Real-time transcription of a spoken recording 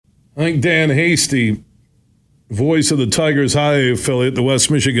I think Dan Hasty, voice of the Tigers High affiliate, the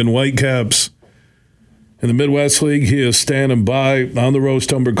West Michigan Whitecaps in the Midwest League, he is standing by on the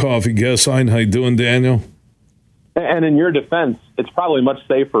Roast Umber Coffee guest line. How you doing, Daniel? And in your defense, it's probably much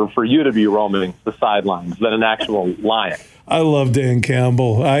safer for you to be roaming the sidelines than an actual Lion. I love Dan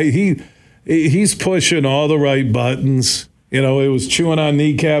Campbell. He's pushing all the right buttons. You know, it was chewing on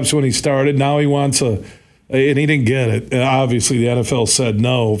kneecaps when he started. Now he wants and he didn't get it. And obviously, the NFL said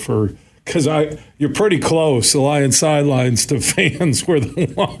no because you're pretty close, the Lion sidelines, to fans where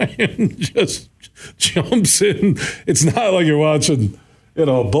the Lion just jumps in. It's not like you're watching,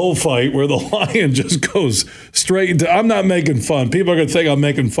 a bullfight where the Lion just goes straight into. I'm not making fun. People are going to think I'm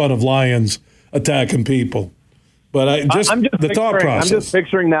making fun of Lions attacking people. But the thought process. I'm just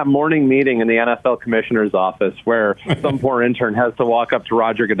picturing that morning meeting in the NFL commissioner's office where some poor intern has to walk up to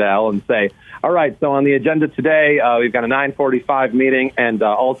Roger Goodell and say, all right, so on the agenda today, we've got a 9:45 meeting, and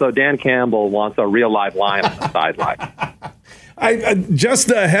also Dan Campbell wants a real live Lion on the sideline. Just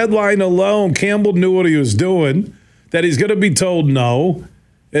the headline alone, Campbell knew what he was doing, that he's going to be told no,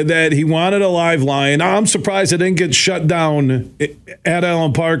 and that he wanted a live Lion. I'm surprised it didn't get shut down at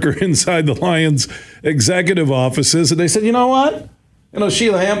Allen Parker inside the Lions executive offices. And they said, you know what?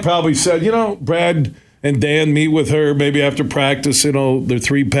 Sheila Hamp probably said, Brad and Dan meet with her maybe after practice, their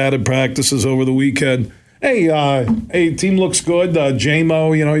 3 padded practices over the weekend. Hey, team looks good.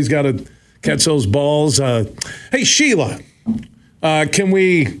 J-Mo, he's got to catch those balls. Hey, Sheila, can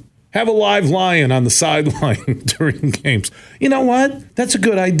we have a live Lion on the sideline during games? You know what? That's a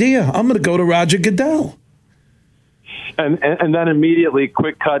good idea. I'm going to go to Roger Goodell. And then immediately,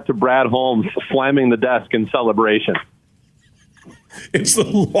 quick cut to Brad Holmes slamming the desk in celebration. It's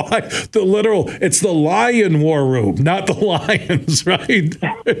it's the Lion War Room, not the Lions, right?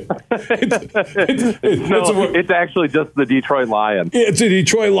 It's actually just the Detroit Lion. It's a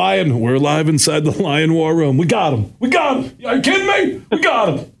Detroit Lion. We're live inside the Lion War Room. We got him. Are you kidding me? We got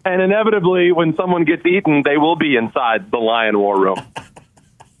him. And inevitably, when someone gets eaten, they will be inside the Lion War Room.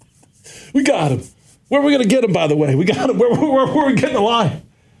 We got him. Where are we going to get him, by the way? We got him. Where are we getting the Lion?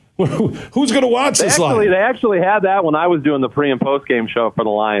 Who's going to watch this Lion? They actually had that when I was doing the pre- and post-game show for the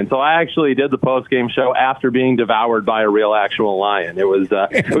Lion. So I actually did the post-game show after being devoured by a real, actual Lion. It was a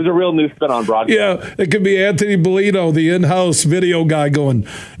real new spin on broadcast. Yeah, it could be Anthony Bellino, the in-house video guy, going,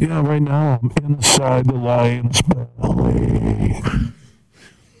 right now I'm inside the Lion's belly.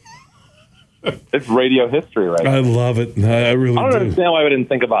 It's radio history, right? I love it. I really do. I don't understand why we didn't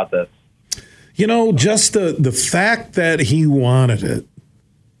think about this. Just the fact that he wanted it.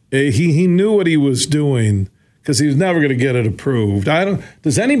 He knew what he was doing because he was never going to get it approved.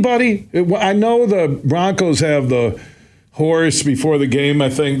 Does anybody? I know the Broncos have the horse before the game, I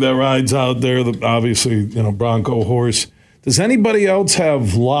think, that rides out there. Obviously, Bronco horse. Does anybody else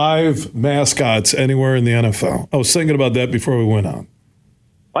have live mascots anywhere in the NFL? I was thinking about that before we went on.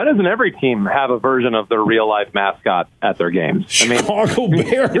 Why doesn't every team have a version of their real-life mascot at their games? Chicago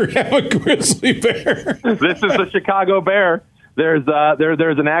Bear have a grizzly bear. This is the Chicago Bear. There's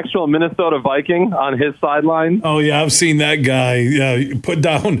an actual Minnesota Viking on his sideline. Oh yeah, I've seen that guy. Yeah, put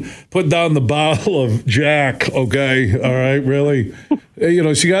down the bottle of Jack. Okay, all right, really.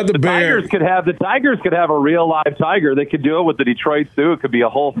 She got the bear. The Tigers could have a real live tiger. They could do it with the Detroit Zoo. It could be a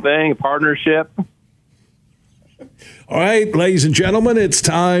whole thing, a partnership. All right, ladies and gentlemen, it's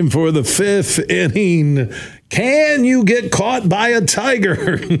time for the 5th inning. Can you get caught by a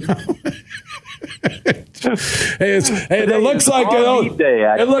tiger? It looks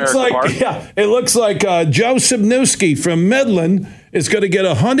like Joe Subnewski from Midland is going to get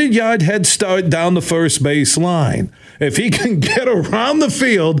a 100-yard head start down the first base line. If he can get around the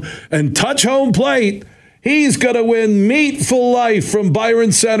field and touch home plate, he's going to win Meat for Life from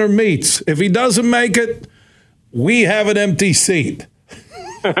Byron Center Meats. If he doesn't make it, we have an empty seat.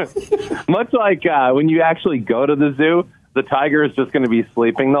 Much like when you actually go to the zoo, the tiger is just going to be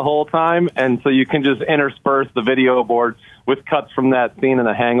sleeping the whole time, and so you can just intersperse the video board with cuts from that scene in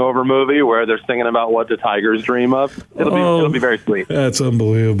the Hangover movie where they're singing about what the tigers dream of. It'll be very sweet. That's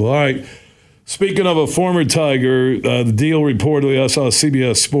unbelievable. All right. Speaking of a former Tiger, the deal reportedly, I saw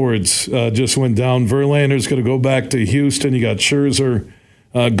CBS Sports just went down. Verlander's going to go back to Houston. You got Scherzer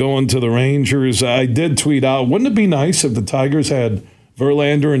going to the Rangers. I did tweet out, wouldn't it be nice if the Tigers had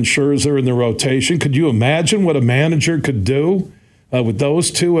Verlander and Scherzer in the rotation? Could you imagine what a manager could do with those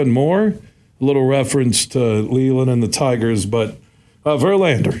two and more? A little reference to Leland and the Tigers, but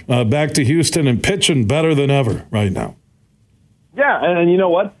Verlander back to Houston and pitching better than ever right now. Yeah, and you know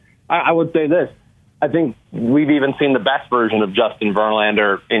what? I would say this. I think we've even seen the best version of Justin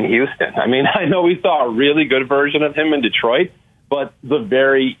Verlander in Houston. I mean, I know we saw a really good version of him in Detroit, but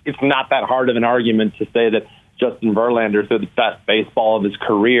it's not that hard of an argument to say that Justin Verlander threw the best baseball of his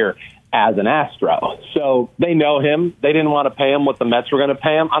career as an Astro. So they know him. They didn't want to pay him what the Mets were going to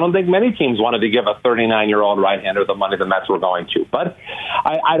pay him. I don't think many teams wanted to give a 39-year-old right-hander the money the Mets were going to. But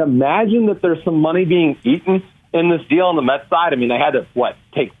I'd imagine that there's some money being eaten in this deal on the Mets side. I mean, they had to,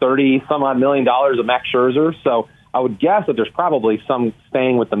 take $30-some-odd million of Max Scherzer. So I would guess that there's probably some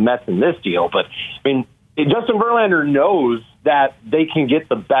staying with the Mets in this deal. But, I mean, Justin Verlander knows that they can get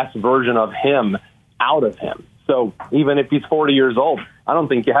the best version of him out of him. So even if he's 40 years old, I don't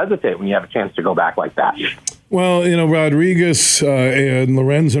think you hesitate when you have a chance to go back like that. Well, Rodriguez and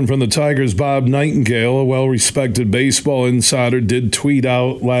Lorenzen from the Tigers, Bob Nightingale, a well-respected baseball insider, did tweet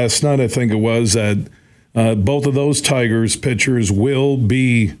out last night, I think it was, that both of those Tigers pitchers will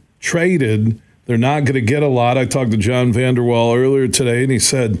be traded. They're not going to get a lot. I talked to John Vanderwall earlier today, and he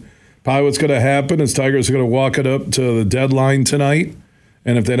said probably what's going to happen is Tigers are going to walk it up to the deadline tonight.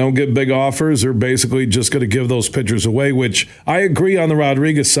 And if they don't get big offers, they're basically just going to give those pitchers away, which I agree on the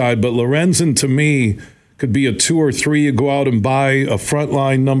Rodriguez side. But Lorenzen, to me, could be a 2 or 3. You go out and buy a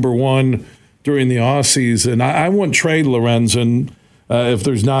frontline number 1 during the offseason. I wouldn't trade Lorenzen if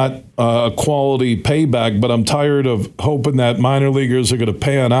there's not a quality payback, but I'm tired of hoping that minor leaguers are going to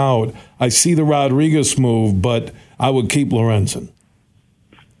pan out. I see the Rodriguez move, but I would keep Lorenzen.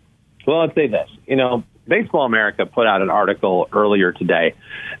 Well, I'd say this. Baseball America put out an article earlier today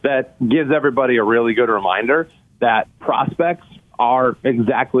that gives everybody a really good reminder that prospects are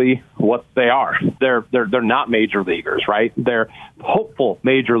exactly what they are. They're not major leaguers, right? They're hopeful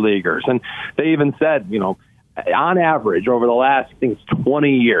major leaguers. And they even said, on average over the last, I think it's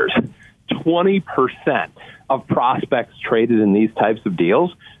 20 years, 20% of prospects traded in these types of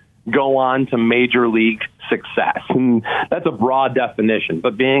deals go on to major league success. And that's a broad definition,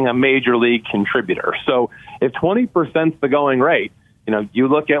 but being a major league contributor. So if 20% is the going rate, you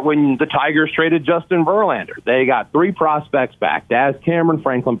look at when the Tigers traded Justin Verlander, they got 3 prospects back: Daz Cameron,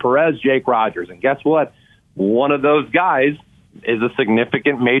 Franklin Perez, Jake Rogers. And guess what? One of those guys is a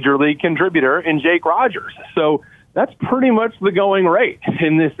significant major league contributor in Jake Rogers. So that's pretty much the going rate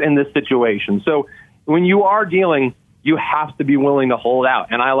in this situation. So when you are dealing, you have to be willing to hold out.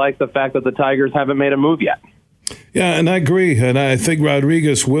 And I like the fact that the Tigers haven't made a move yet. Yeah, and I agree. And I think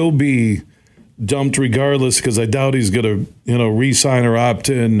Rodriguez will be dumped regardless, because I doubt he's going to, re-sign or opt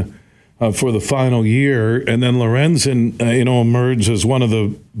in for the final year. And then Lorenzen, emerged as one of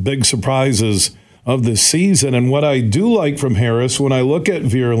the big surprises of the season. And what I do like from Harris, when I look at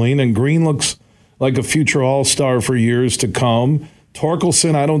Vierling, and Green looks like a future all-star for years to come.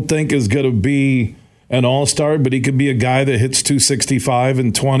 Torkelson, I don't think is going to be an all-star, but he could be a guy that hits 265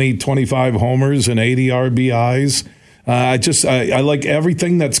 and 25 homers and 80 RBIs. I like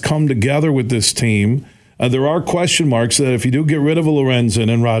everything that's come together with this team. There are question marks that if you do get rid of Lorenzen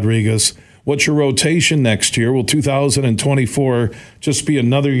and Rodriguez, what's your rotation next year? Will 2024 just be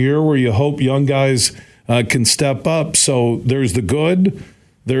another year where you hope young guys can step up? So there's the good,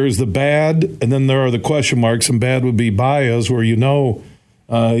 there's the bad, and then there are the question marks, and bad would be Baez, where he's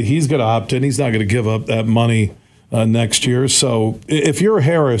going to opt in. He's not going to give up that money next year. So if you're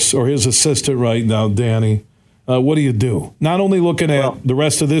Harris or his assistant right now, Danny, what do you do? Not only looking at the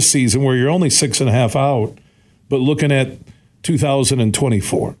rest of this season where you're only 6.5 out, but looking at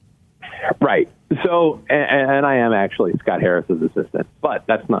 2024. Right. So, and I am actually Scott Harris's assistant, but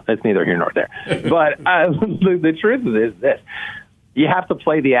that's neither here nor there. But the truth is this. You have to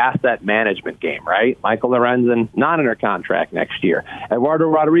play the asset management game, right? Michael Lorenzen, not under contract next year. Eduardo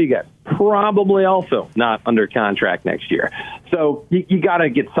Rodriguez, probably also not under contract next year. So you got to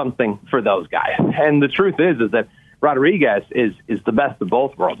get something for those guys. And the truth is that Rodriguez is the best of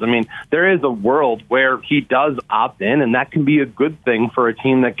both worlds. I mean, there is a world where he does opt in, and that can be a good thing for a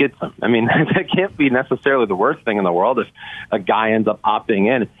team that gets him. I mean, that can't be necessarily the worst thing in the world if a guy ends up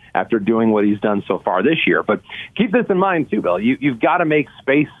opting in after doing what he's done so far this year. But keep this in mind, too, Bill. You've got to make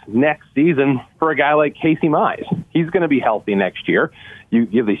space next season for a guy like Casey Mize. He's going to be healthy next year.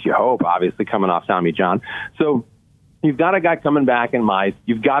 At least you hope, obviously, coming off Tommy John. So you've got a guy coming back in Mize.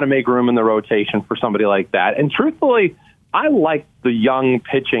 You've got to make room in the rotation for somebody like that. And truthfully, I like the young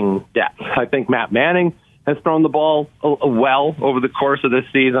pitching depth. I think Matt Manning has thrown the ball well over the course of this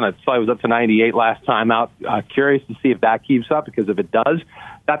season. I saw he was up to 98 last time out. Curious to see if that keeps up, because if it does,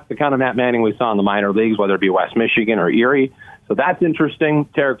 that's the kind of Matt Manning we saw in the minor leagues, whether it be West Michigan or Erie. So that's interesting.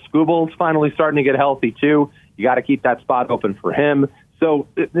 Tarek Skubal's finally starting to get healthy, too. You got to keep that spot open for him. So,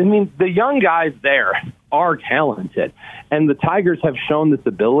 I mean, the young guys there are talented, and the Tigers have shown this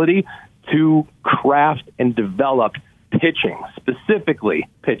ability to craft and develop pitching, specifically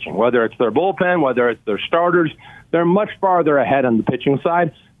pitching, whether it's their bullpen, whether it's their starters, they're much farther ahead on the pitching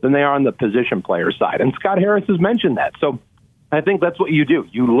side than they are on the position player side. And Scott Harris has mentioned that. So I think that's what you do.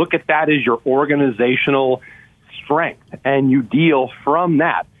 You look at that as your organizational strength, and you deal from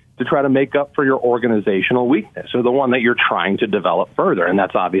that to try to make up for your organizational weakness, or the one that you're trying to develop further, and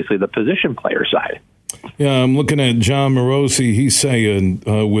that's obviously the position player side. Yeah, I'm looking at John Morosi. He's saying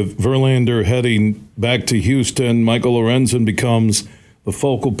with Verlander heading back to Houston, Michael Lorenzen becomes the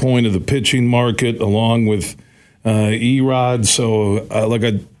focal point of the pitching market along with Erod. So like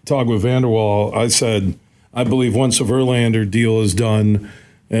I talked with Vanderwall, I said, I believe once the Verlander deal is done,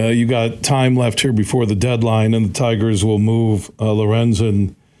 you got time left here before the deadline, and the Tigers will move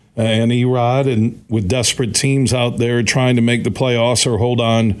Lorenzen and Erod. And with desperate teams out there trying to make the playoffs or hold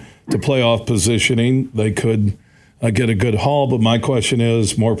on to playoff positioning, they could get a good haul. But my question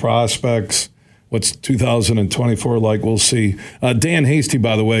is, more prospects. What's 2024 like? We'll see. Dan Hasty,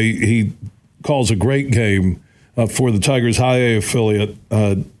 by the way, he calls a great game for the Tigers High A affiliate,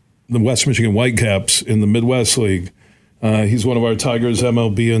 the West Michigan Whitecaps in the Midwest League. He's one of our Tigers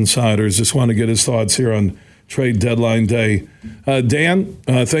MLB insiders. Just want to get his thoughts here on trade deadline day. Dan,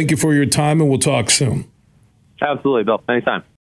 thank you for your time, and we'll talk soon. Absolutely, Bill. Anytime.